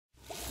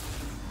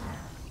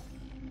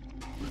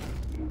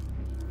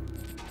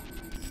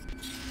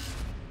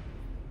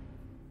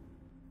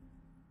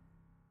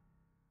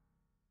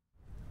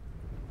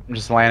I'm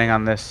just landing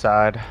on this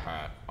side.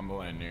 Alright, I'm gonna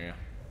land near you.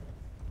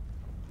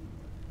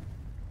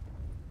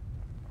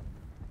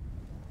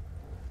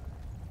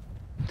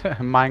 Yo,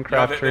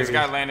 Minecraft there's a trees.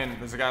 guy landing.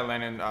 There's a guy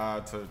landing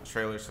to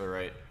trailers to the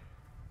right.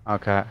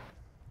 Okay.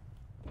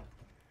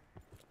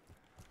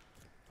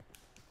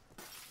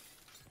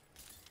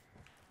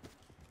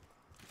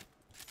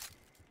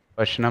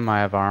 Pushing him. I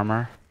have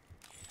armor.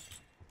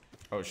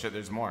 Oh shit,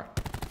 there's more.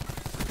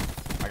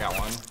 I got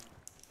one.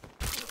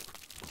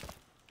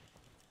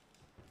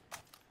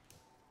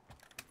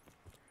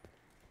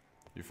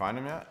 You find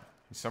him yet?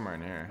 He's somewhere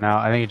in here. No,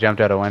 I think he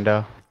jumped out a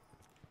window.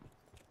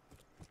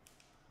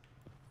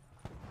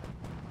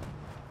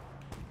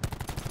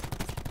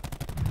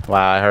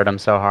 Wow, I hurt him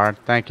so hard.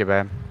 Thank you,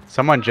 babe.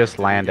 Someone just Did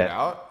he get landed.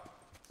 out?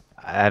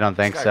 I don't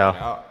This think guy so. got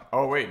out.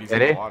 Oh wait, he's in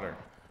Did the he? water.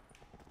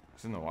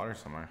 He's in the water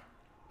somewhere.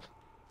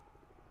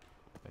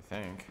 I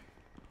think.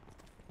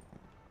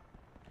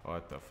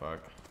 What the fuck?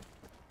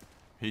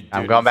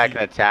 I'm going back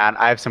into town.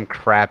 I have some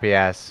crappy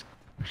ass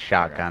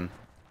shotgun.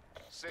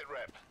 Sit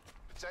rep.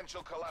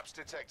 Potential collapse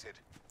detected.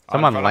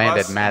 Someone in front of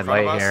landed us, mad in front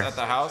late of us here. at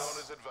the house.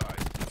 Zone is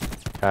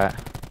advised. Okay.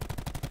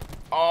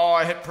 Oh,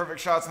 I hit perfect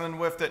shots and then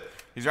whiffed it.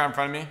 He's right in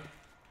front of me.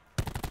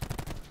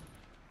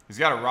 He's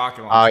got a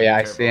rocket launcher. Oh Be yeah, I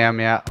careful. see him.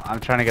 Yeah, I'm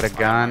trying to get a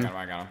gun.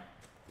 I got him.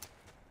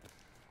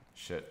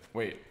 Shit.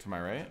 Wait, to my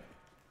right?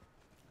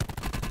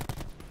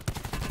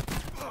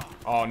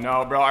 Oh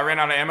no, bro. I ran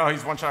out of ammo.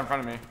 He's one shot in front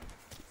of me.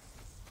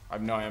 I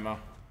have no ammo. I'm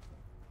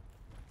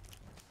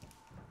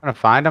gonna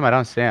find him. I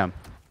don't see him.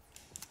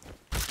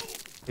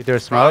 He threw a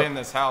Probably smoke. in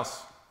this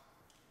house.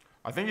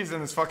 I think he's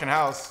in this fucking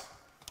house.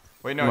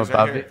 Wait, no, I'm he's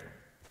above right you. here.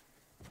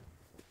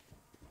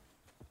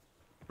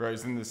 Bro,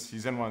 he's in this.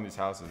 He's in one of these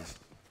houses.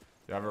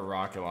 You have a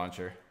rocket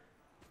launcher.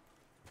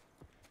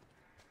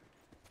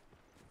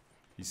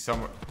 He's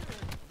somewhere.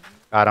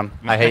 Got him.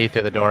 I hit you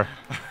through the door.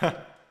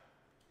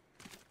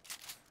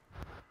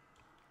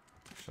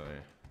 Actually.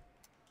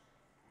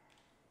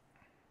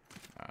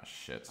 Ah,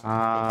 shit.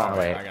 Oh,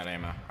 wait. I got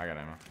ammo. I got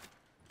ammo.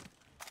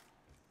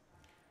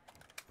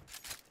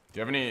 Do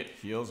you have any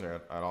heals or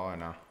at all or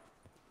no?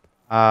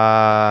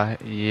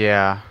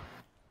 Yeah.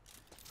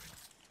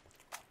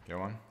 Get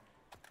one?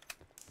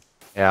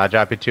 Yeah, I'll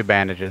drop you 2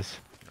 bandages.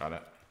 Got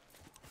it.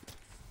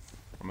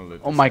 I'm gonna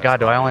loot Oh this my guy's god,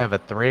 do I body. only have a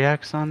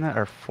 3x on that?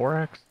 Or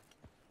 4x?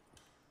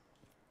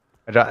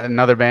 I dropped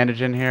another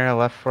bandage in here I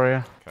left for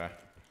you. Okay.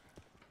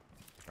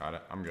 Got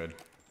it. I'm good.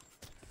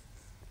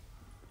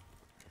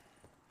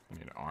 I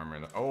need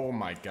armor. Oh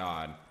my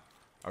god.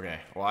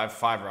 Okay. Well, I have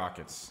 5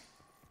 rockets.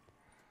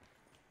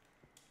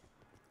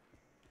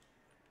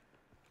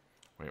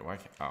 Wait, why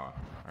can't... Oh,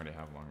 I already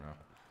have long row.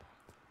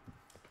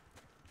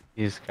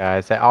 These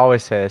guys, they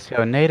always say this.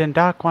 Yo, Nate and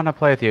Doc want to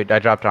play with you. I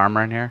dropped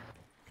armor in here.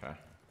 Okay.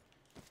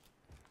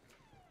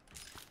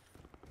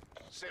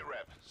 Sit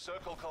rep.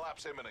 Circle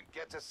collapse imminent.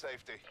 Get to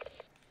safety.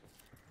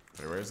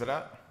 Wait, where is it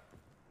at?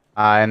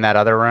 In that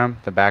other room,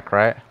 the back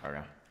right.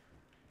 Okay.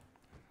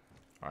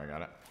 Oh, I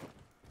got it.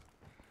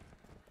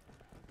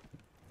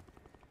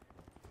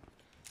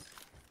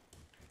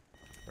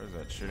 Where's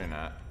that shooting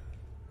at?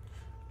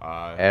 Do you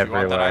want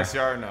Everywhere. that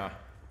ICR or no?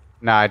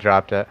 No, I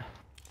dropped it.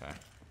 Okay.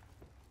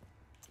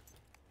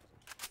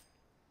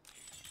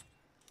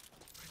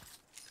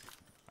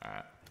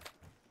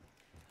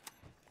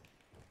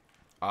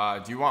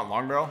 Alright. Do you want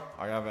long barrel?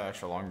 I have an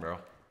extra long barrel.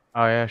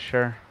 Oh yeah,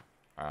 sure.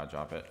 Alright,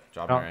 drop it.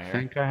 Drop I it don't right here.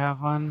 think I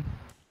have one.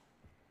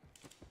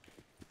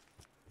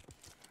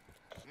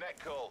 Net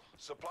call.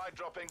 Supply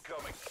drop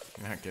incoming.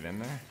 Can I get in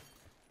there?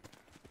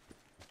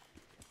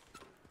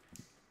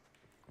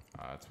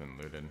 It's been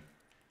looted.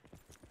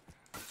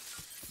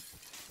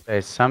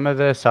 Okay, some of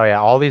this. Oh yeah,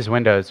 all these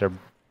windows are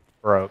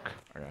broke.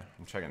 Okay,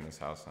 I'm checking this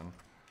house then.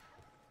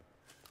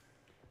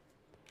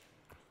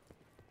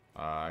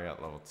 I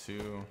got level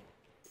 2.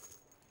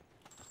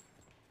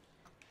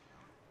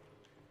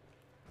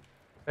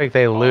 I think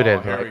they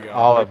looted here we like, go.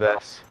 all of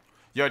this.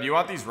 Yo, do you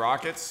want these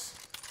rockets?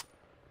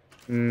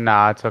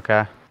 Nah, it's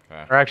okay.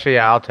 Okay. Or actually,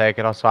 yeah, I'll take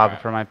it. I'll swap it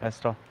Alright. for my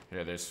pistol.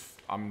 Here,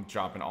 I'm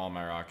dropping all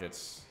my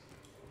rockets.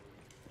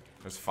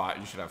 There's 5.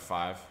 You should have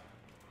 5.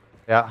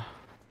 Yeah.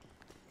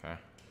 Okay.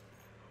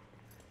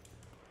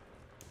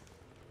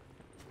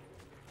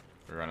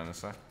 We're running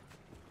this way.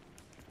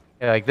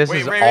 Yeah, like this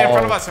Wait, is right, all. in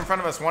front of us, in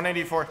front of us,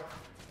 184.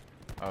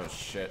 Oh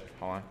shit,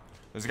 hold on.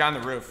 There's a guy on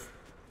the roof.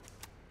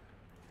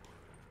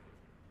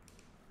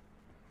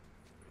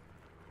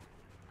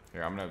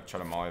 Here, I'm gonna try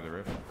to molly the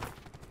roof.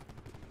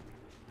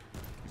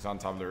 He's on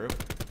top of the roof.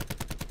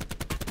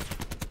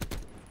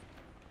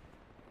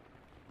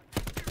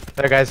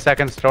 That guy's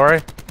second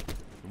story.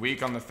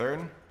 Weak on the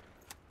 3rd.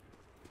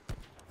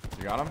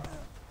 You got him?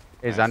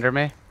 He's Nice. under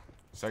me.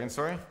 Second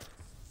story?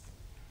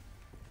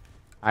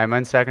 I'm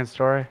in second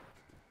story.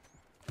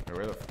 Here,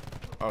 where the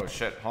oh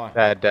shit, hold on.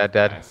 Dead, dead,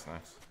 dead. Nice,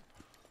 nice.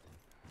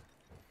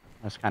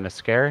 That's kind of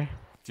scary.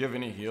 Do you have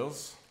any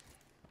heals?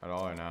 At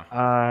all or no?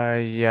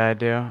 Yeah, I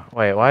do.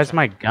 Wait, why is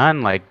my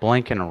gun like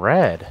blinking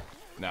red?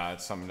 No,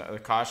 it's some the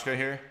Koshka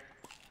here.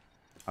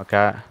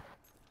 Okay.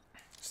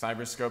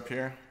 Sniper scope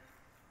here.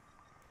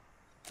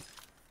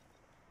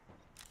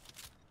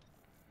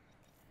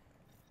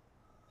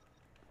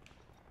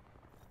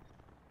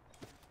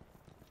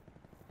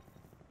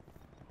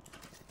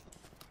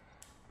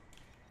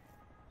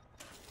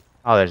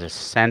 Oh, there's a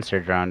sensor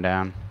drone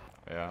down.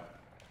 Yeah.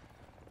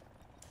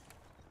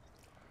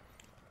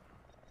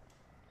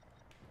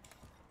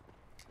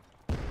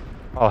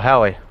 Oh,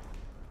 heli.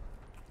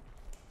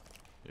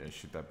 Yeah,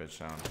 shoot that bitch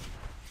down.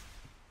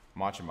 I'm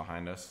watching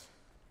behind us.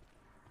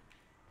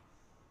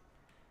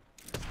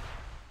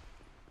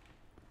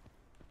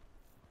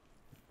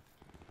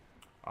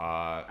 You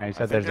I said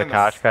think there's they're a in the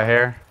Koshka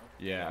here.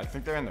 Yeah, I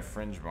think they're in the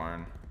fringe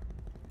barn.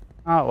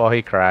 Oh, well,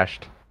 he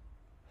crashed.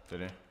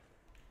 Did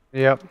he?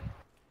 Yep.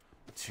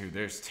 Dude,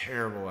 there's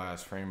terrible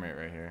ass frame rate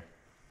right here.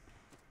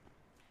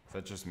 Is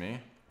that just me?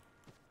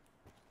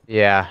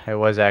 Yeah, it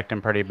was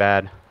acting pretty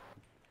bad.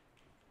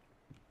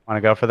 Want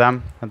to go for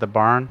them at the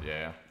barn?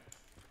 Yeah.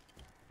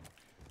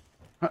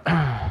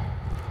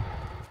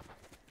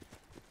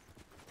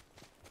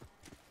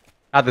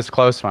 Not this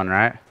close one,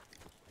 right?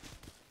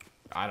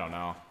 I don't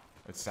know.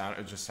 It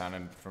just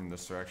sounded from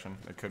this direction.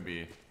 It could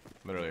be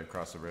literally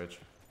across the bridge.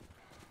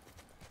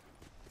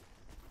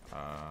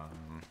 I'm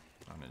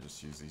gonna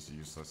just use these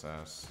useless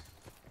ass.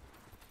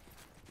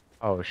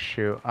 Oh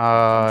shoot.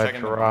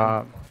 checking the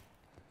Drop.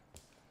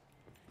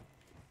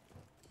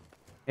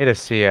 Need to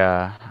see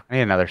I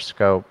need another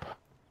scope.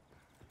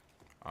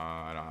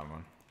 I don't have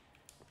one.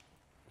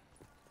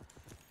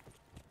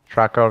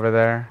 Truck over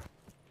there.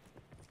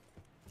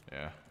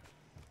 Yeah.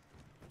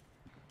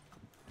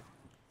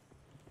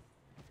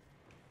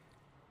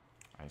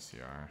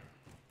 ICR.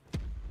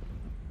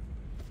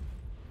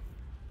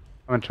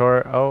 Coming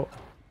toward. Oh,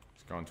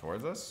 It's going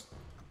towards us.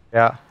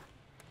 yeah.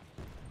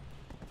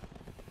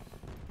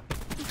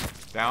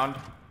 Downed.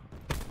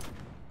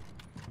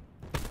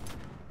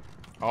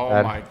 Oh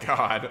Dead. my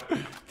god.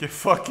 Get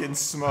fucking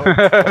smoked.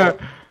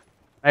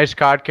 Nice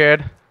cod,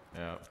 kid.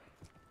 Yeah.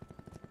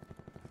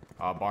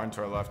 Barn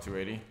to our left,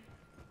 280.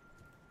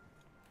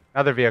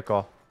 Another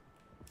vehicle.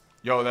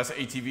 Yo, that's an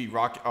ATV.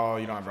 Oh,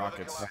 you don't have Further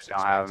rockets. collapse Don't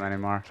have them expected.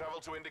 anymore. Travel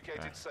to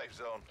indicated safe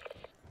zone.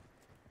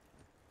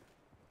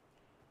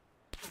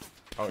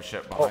 Oh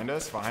shit, behind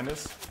us, behind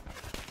us.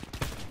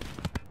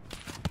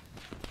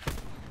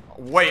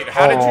 Wait,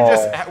 how did you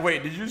just,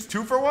 wait, did you just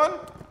 2 for 1?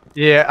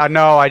 Yeah, I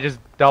know. I just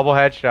double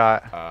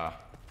headshot. Yeah,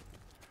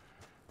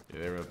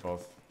 they were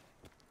both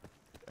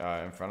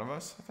in front of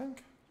us, I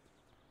think.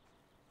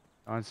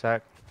 1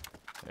 sec.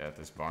 Yeah, at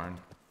this barn.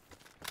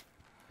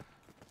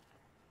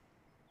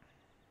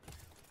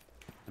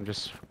 I'm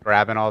just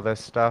grabbing all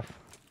this stuff.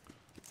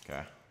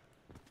 Okay.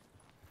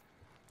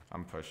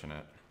 I'm pushing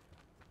it.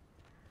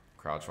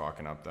 Crouch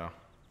walking up though.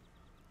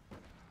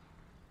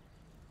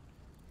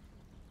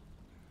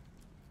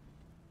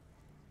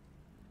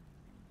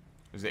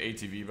 There's an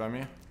ATV by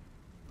me.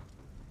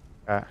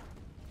 Okay.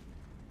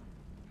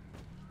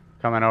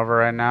 Coming over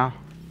right now.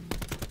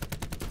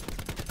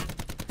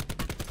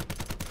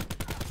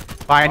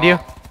 Behind you.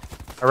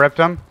 I ripped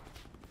him.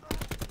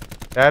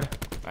 Dead.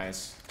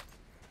 Nice.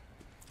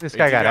 This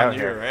guy ATV got on out you,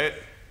 here. right?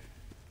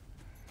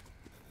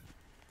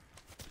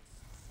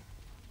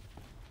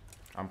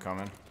 I'm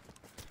coming.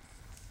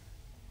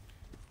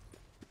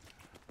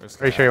 Where's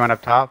Pretty sure you went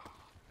up top.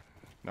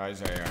 No, he's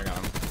right here. I got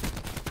him.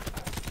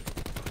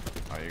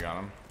 Oh, you got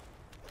him?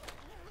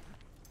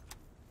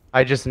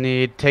 I just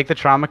need take the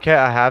trauma kit.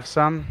 I have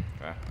some.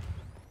 Okay.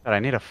 But I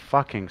need a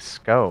fucking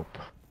scope.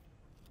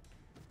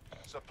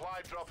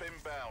 Supply drop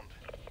inbound.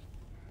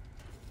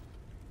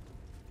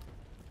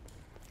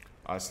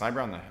 Sniper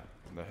on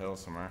the hill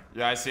somewhere.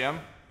 Yeah, I see him.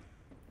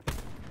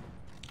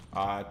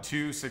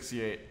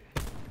 268.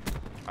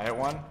 I hit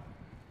one.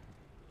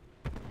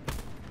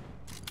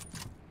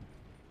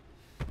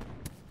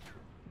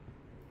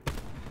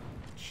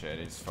 Shit,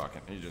 he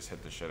just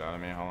hit the shit out of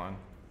me. Hold on.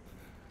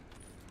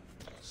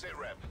 Sit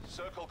rep.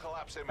 Circle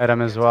collapse imminent. Hit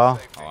him as Get to well.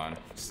 safety. Hold on.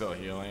 Still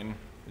healing.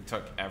 He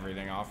took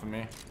everything off of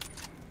me.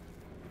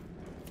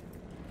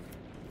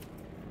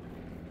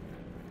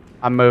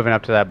 I'm moving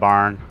up to that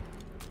barn.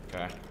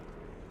 Okay.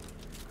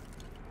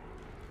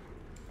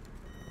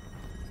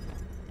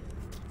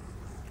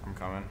 I'm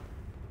coming.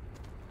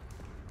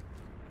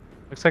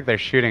 Looks like they're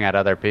shooting at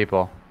other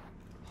people.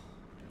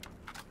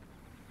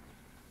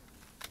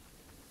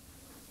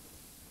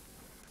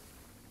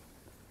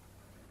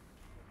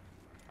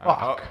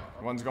 Fuck.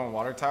 Oh, one's going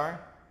water tower.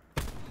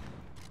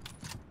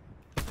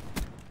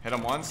 Hit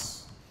him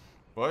once.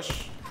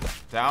 Bush.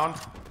 Down.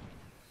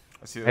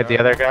 I see Hit the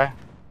other guy.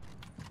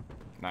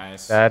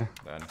 Nice. Dead.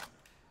 Dead. Okay,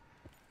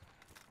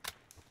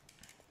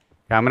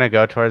 I'm gonna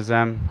go towards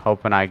them,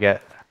 hoping I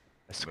get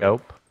a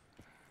scope.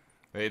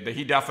 He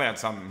definitely had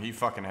something. He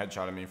fucking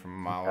headshotted me from a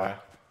mile away.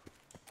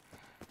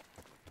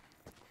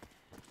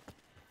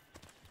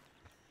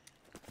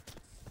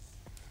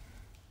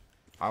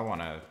 I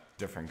want a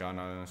different gun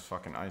other than this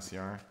fucking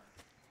ICR.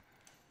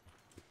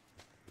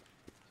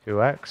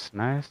 2x,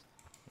 nice.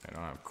 I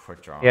don't have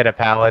quick draw. He had a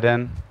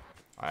paladin.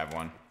 I have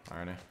one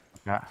already.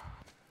 Yeah.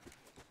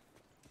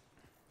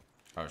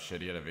 Oh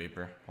shit, he had a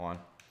vapor. Hold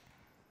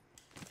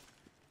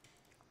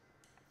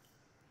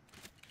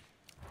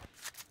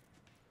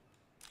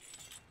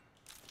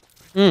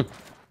on.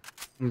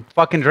 I'm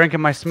fucking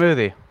drinking my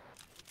smoothie.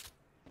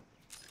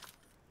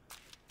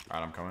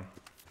 Alright, I'm coming.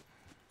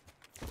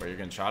 Where you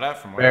getting shot at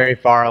from where? Very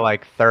far,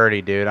 like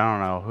 30, dude. I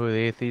don't know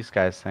who these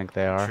guys think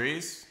they are.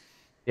 Trees?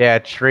 Yeah,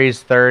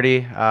 trees 30.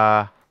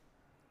 They're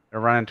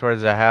running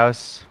towards the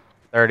house.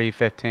 30,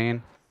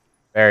 15.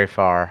 Very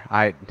far.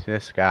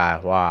 This guy,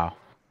 wow.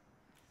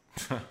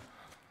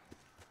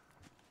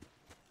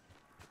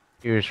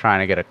 He was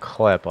trying to get a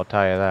clip, I'll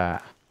tell you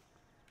that.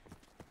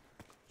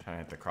 Trying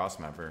to hit the cross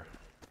mapper.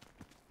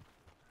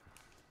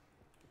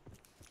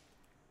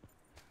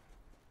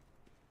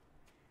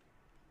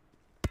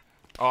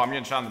 Oh, I'm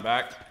getting shot in the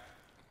back.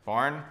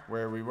 Barn,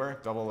 where we were,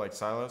 double like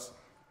silos.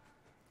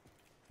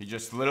 He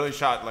just literally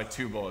shot like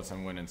 2 bullets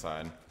and went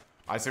inside.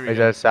 I say we Is get,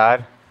 that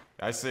outside?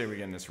 I say we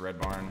get in this red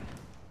barn.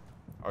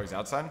 Oh, he's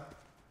outside?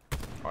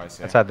 Oh, I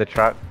see. Outside the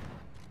truck.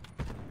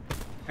 I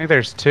think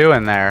there's 2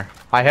 in there.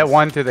 I hit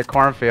 1 through the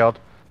cornfield.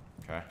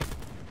 Okay.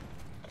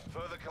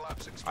 Further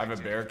collapse expected. I have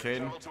a barricade.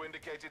 Travel to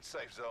indicated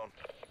safe zone.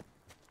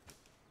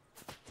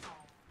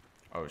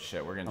 Oh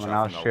shit, we're getting Someone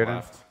shot else from the shooting?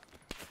 left.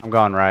 I'm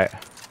going right.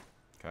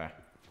 Okay.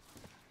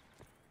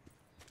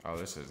 Oh,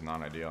 this is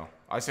not ideal.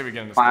 I say we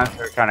get in this. Plants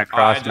are trying to Oh,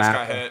 I cross just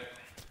map. got hit.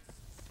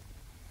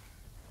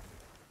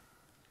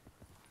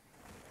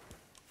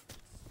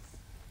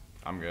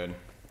 I'm good,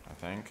 I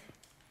think.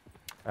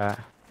 Let's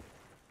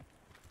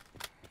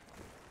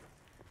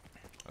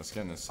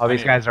get in this. All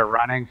these guys are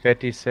running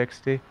 50,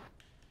 60.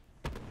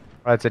 Oh,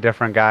 that's a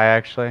different guy,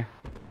 actually.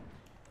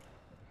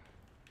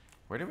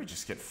 Where did we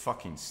just get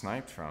fucking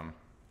sniped from?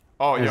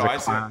 Oh, There's yo, a I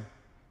see. clown.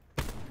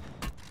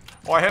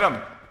 Oh, I hit him.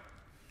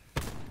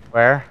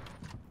 Where?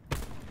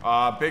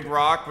 Big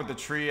rock with the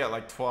tree at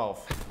like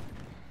 12.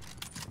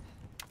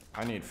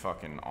 I need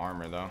fucking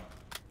armor though.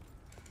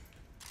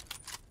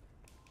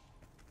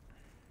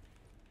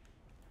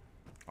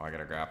 Oh, I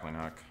got a grappling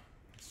hook.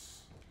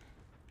 It's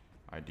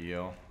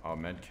ideal. Oh,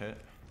 med kit.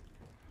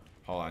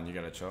 Hold on, you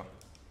gotta chill.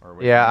 Or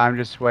wait Yeah, for me. I'm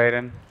just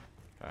waiting.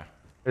 Okay.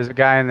 There's a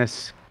guy in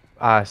this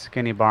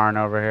skinny barn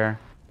over here.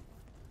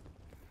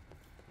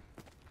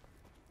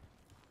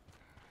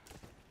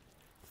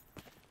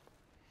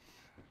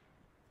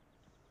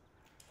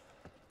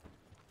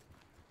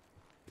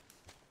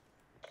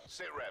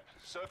 Sit rep.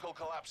 Circle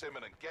collapse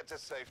imminent. Get to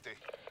safety.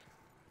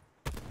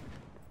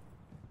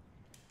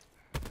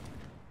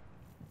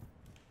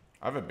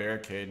 I have a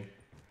barricade.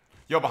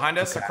 Yo, behind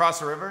us, across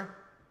the river.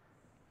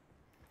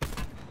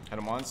 Hit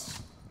him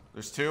once.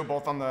 There's 2,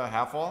 both on the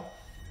half wall.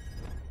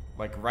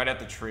 Like right at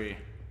the tree.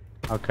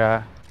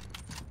 Okay.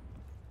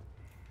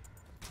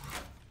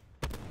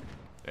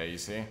 Yeah, you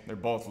see? They're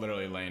both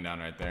literally laying down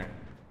right there.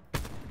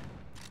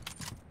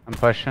 I'm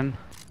pushing.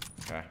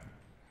 Okay.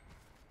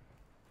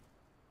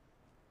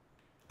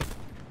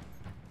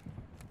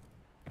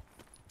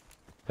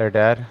 They're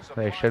dead.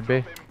 Supply They should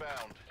be. drop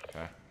inbound.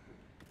 Okay.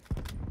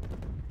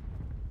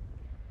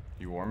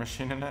 You war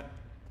machining it?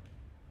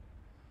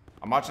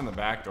 I'm watching the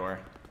back door.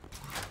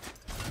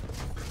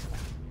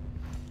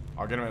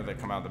 I'll get them if they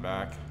come out the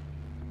back.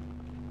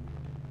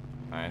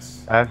 Nice.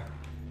 Dead.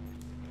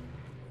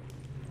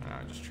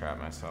 I just trapped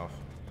myself.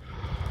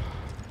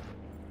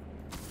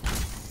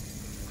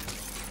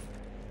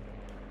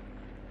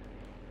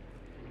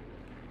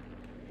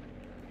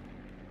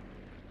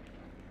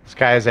 This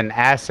guy is an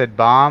acid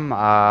bomb.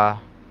 The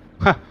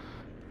fuck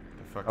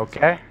is Okay.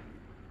 that?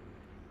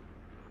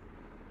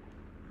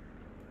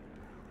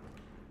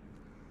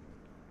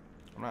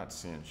 I'm not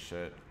seeing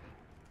shit.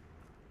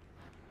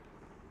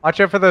 Watch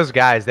out for those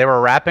guys. They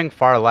were wrapping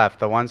far left.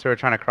 The ones who were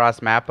trying to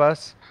cross map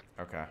us.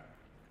 Okay.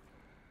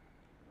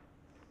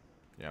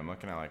 Yeah, I'm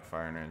looking at like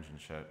firing range and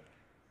shit.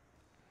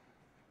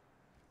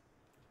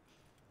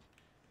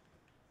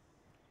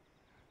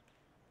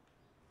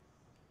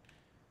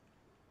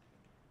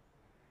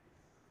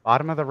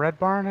 Bottom of the red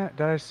barn?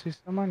 Did I see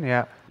someone?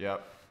 Yeah.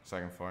 Yep.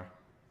 2nd floor.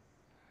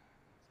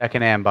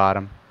 Second and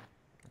bottom.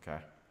 Okay.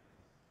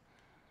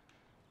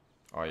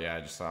 Oh yeah,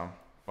 I just saw him.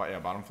 But yeah,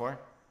 bottom floor.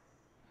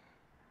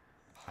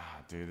 Ah,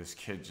 dude, this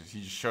kid he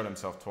just showed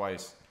himself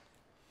twice.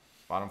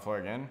 Bottom floor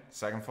again.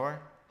 2nd floor.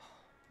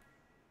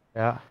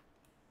 Yeah.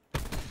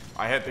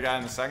 I hit the guy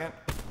in the 2nd.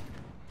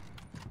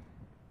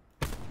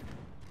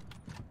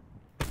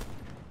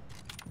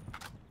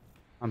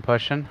 I'm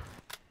pushing.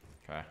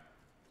 Okay.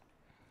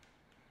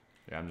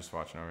 Yeah, I'm just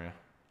watching over you.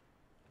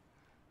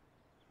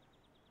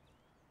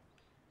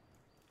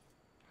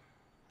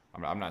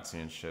 I'm not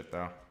seeing shit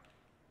though.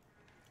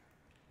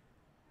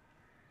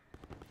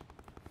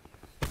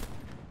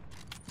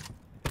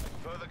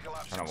 Further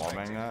collapse Trying to wallbang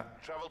expected.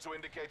 that. Travel to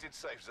indicated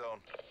safe zone.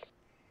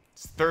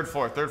 It's 3rd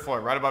floor,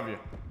 right above you.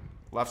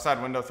 Left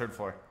side window, 3rd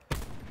floor.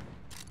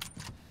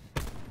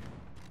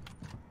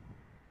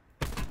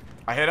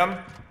 I hit him.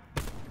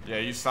 Yeah,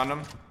 you stunned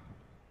him.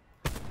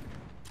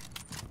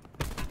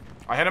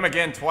 I hit him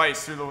again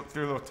twice through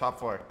the top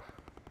floor.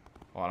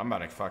 Oh, I'm about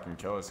to fucking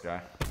kill this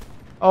guy.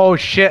 Oh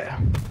shit.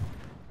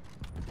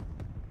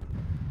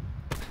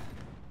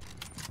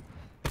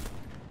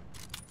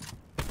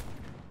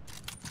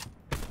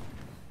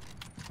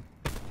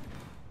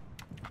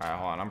 Alright,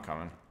 hold on, I'm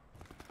coming.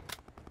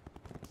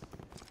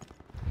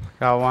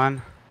 Got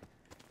one.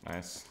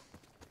 Nice.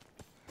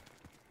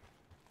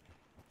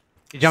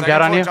 He jumped Second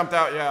out on floor you? jumped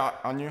out, yeah,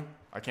 on you.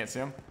 I can't see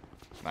him.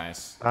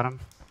 Nice. Got him.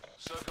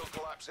 Circle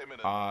collapse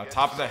imminent. Get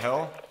Top to of the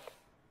hill.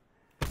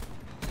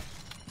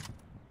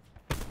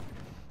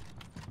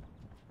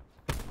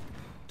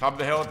 Top of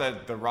the hill,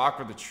 the rock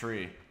with the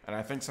tree. And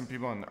I think some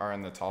people are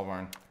in the tall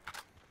barn.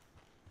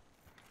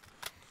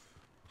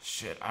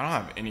 Shit, I don't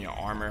have any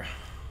armor.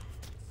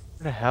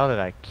 Where the hell did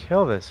I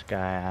kill this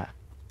guy at?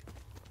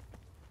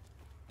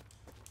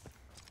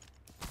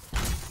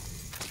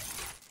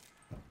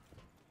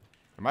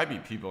 There might be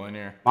people in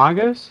here.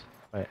 Mongoose?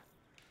 Wait.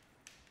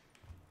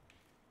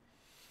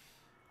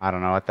 I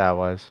don't know what that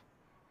was.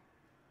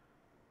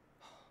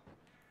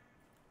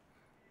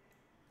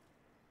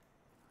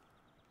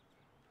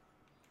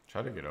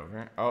 Try to get over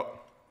here. Oh,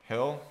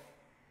 hill.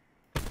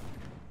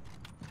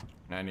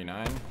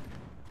 99.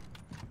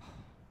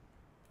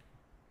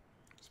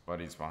 His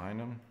buddy's behind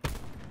him.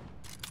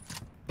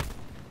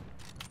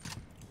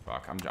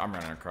 Fuck, I'm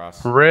running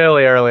across.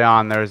 Really early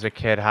on, there was a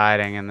kid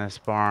hiding in this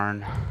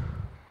barn.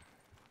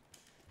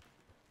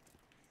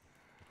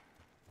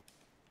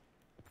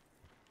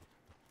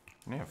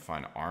 I need to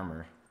find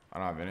armor. I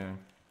don't have anything.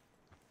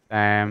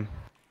 Same.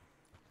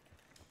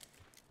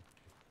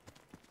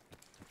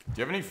 Do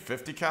you have any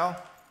 50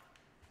 cal?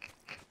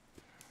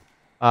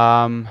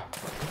 I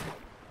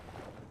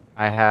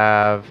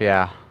have,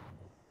 yeah.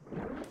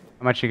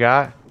 How much you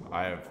got?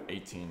 I have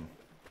 18.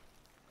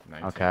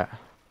 19. Okay.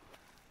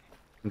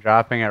 I'm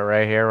dropping it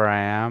right here where I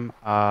am.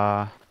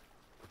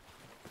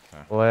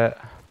 Okay. Split.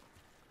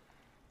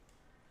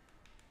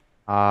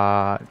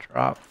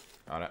 Drop.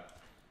 Got it.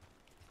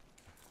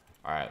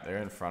 Alright, they're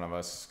in front of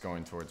us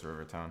going towards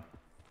Rivertown.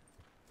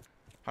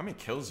 How many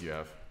kills you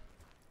have?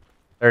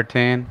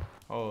 13.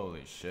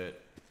 Holy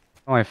shit.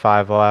 Only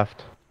 5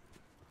 left.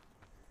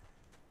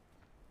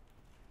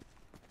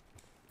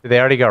 Did they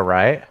already go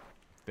right?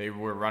 They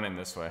were running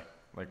this way,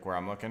 like where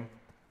I'm looking.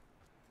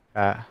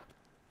 Okay.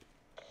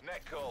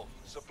 net call.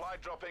 Supply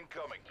drop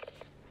incoming.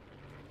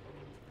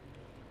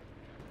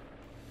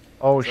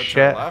 Oh Is that to the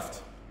shit.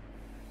 left?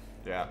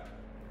 Yeah.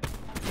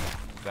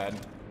 Dead.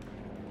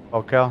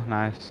 Full kill.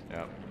 Nice.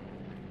 Yep.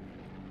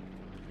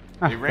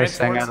 Huh, They ran this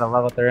thing towards- got a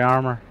level 3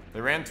 armor.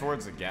 They ran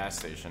towards the gas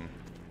station.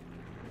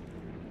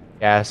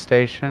 Gas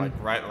station.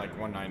 Like right, like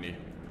 190.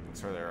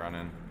 That's where they're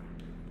running.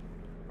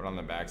 But on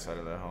the backside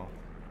of the hill.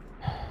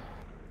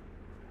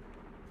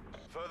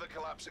 Further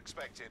collapse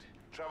expected.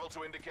 Travel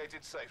to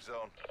indicated safe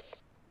zone.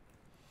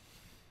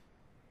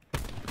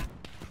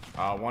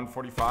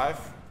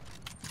 145.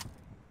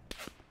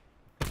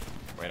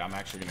 Wait, I'm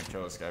actually gonna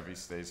kill this guy if he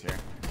stays here.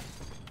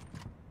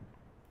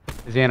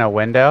 Is he in a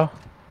window?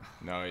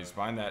 No, he's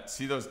behind that.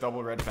 See those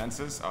double red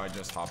fences? Oh, I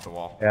just hopped the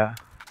wall. Yeah.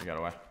 He got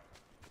away.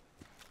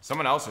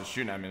 Someone else is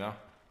shooting at me though.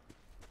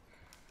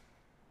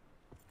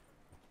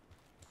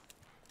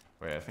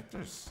 Wait, I think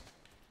there's...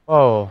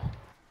 Whoa.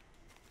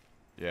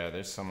 Yeah,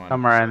 there's someone...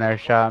 Somewhere in there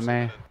shot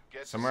me.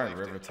 Get to Somewhere in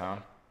safety. Rivertown.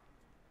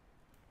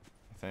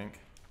 I think.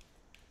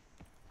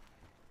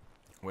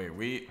 Wait,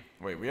 we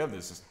have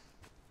this...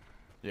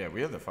 Yeah,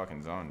 we have the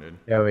fucking zone, dude.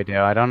 Yeah, we do.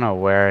 I don't know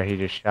where he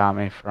just shot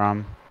me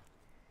from.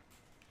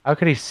 How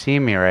could he see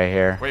me right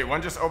here? Wait,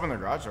 one just opened the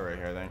garage door right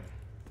here, I think.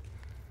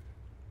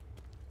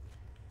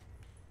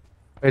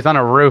 He's on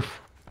a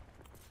roof.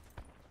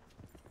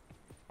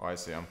 Oh, I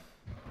see him.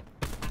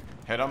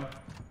 Hit him.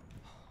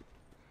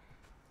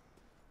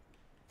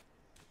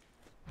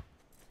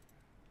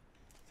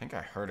 I think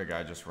I heard a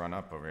guy just run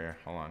up over here.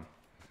 Hold on.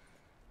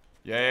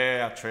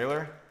 Yeah.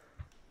 Trailer.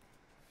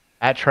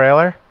 At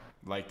trailer?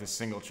 Like this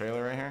single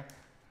trailer right here.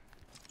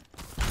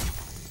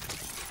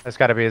 That's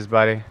gotta be his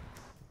buddy.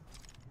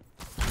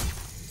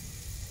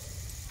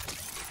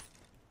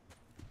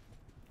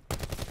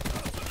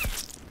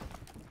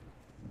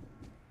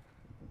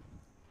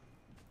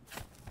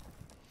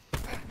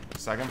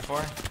 Second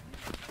floor.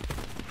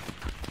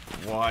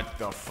 What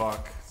the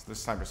fuck? This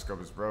sniper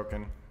scope is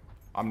broken.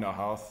 I'm no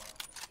health.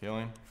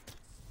 Healing.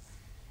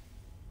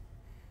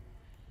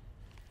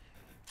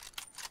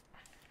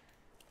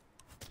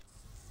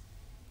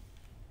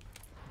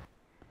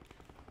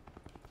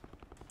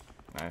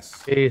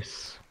 Nice.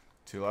 Peace.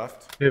 2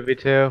 left.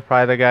 2v2.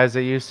 Probably the guys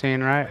that you've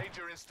seen, right?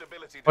 Major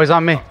instability. Oh, he's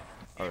on me.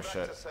 Oh Evac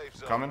shit. to safe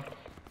zone. Coming.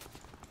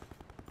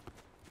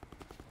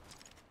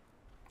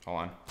 Hold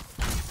on.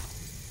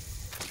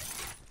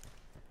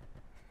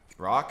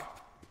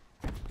 Rock.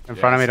 In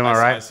front of me to my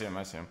I right. see him.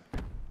 I see him.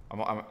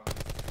 I'm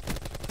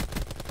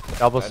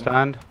Double dead.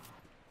 stunned.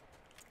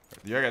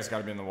 the other guy's got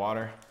to be in the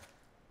water.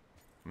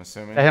 I'm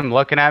assuming. Is that him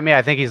looking at me?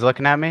 I think he's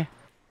looking at me.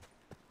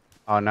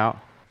 Oh no.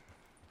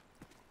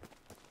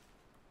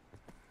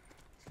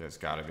 This guy's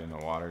got to be in the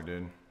water,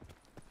 dude.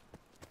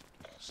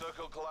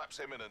 Circle collapse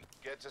imminent.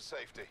 Get to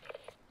safety.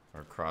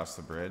 Or across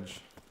the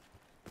bridge.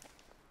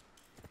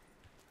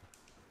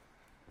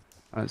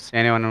 I don't see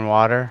anyone in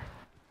water.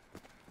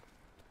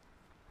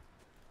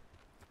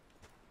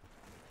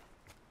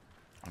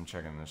 I'm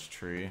checking this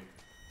tree.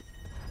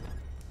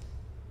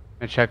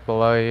 Let me check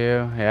below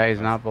you. Yeah,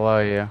 he's not below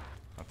you.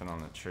 Nothing on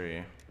the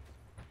tree.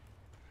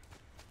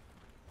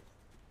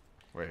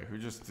 Wait, who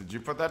just did you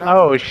put that down?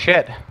 Oh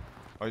shit!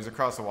 Oh, he's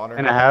across the water.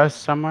 In a house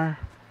somewhere.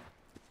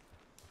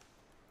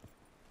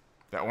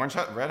 That orange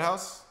house, red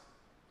house?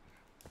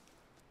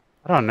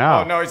 I don't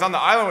know. Oh no, he's on the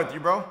island with you,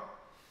 bro.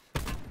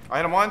 I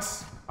hit him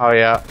once. Oh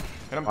yeah.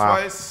 Hit him Wow.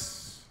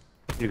 twice.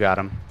 You got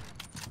him.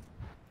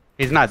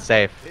 He's not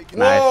safe.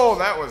 Whoa,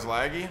 that was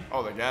laggy.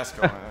 Oh, the gas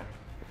going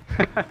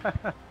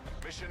there.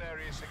 Mission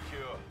area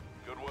secure.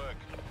 Good work.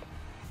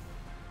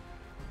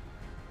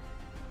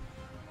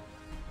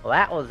 Well,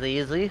 that was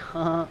easy.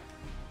 How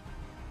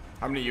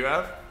many you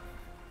have?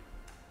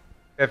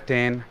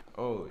 15.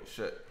 Holy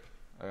shit.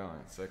 I only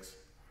had 6.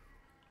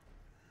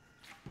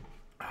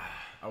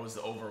 I was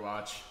the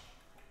Overwatch.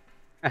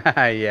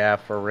 Yeah,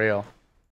 for real.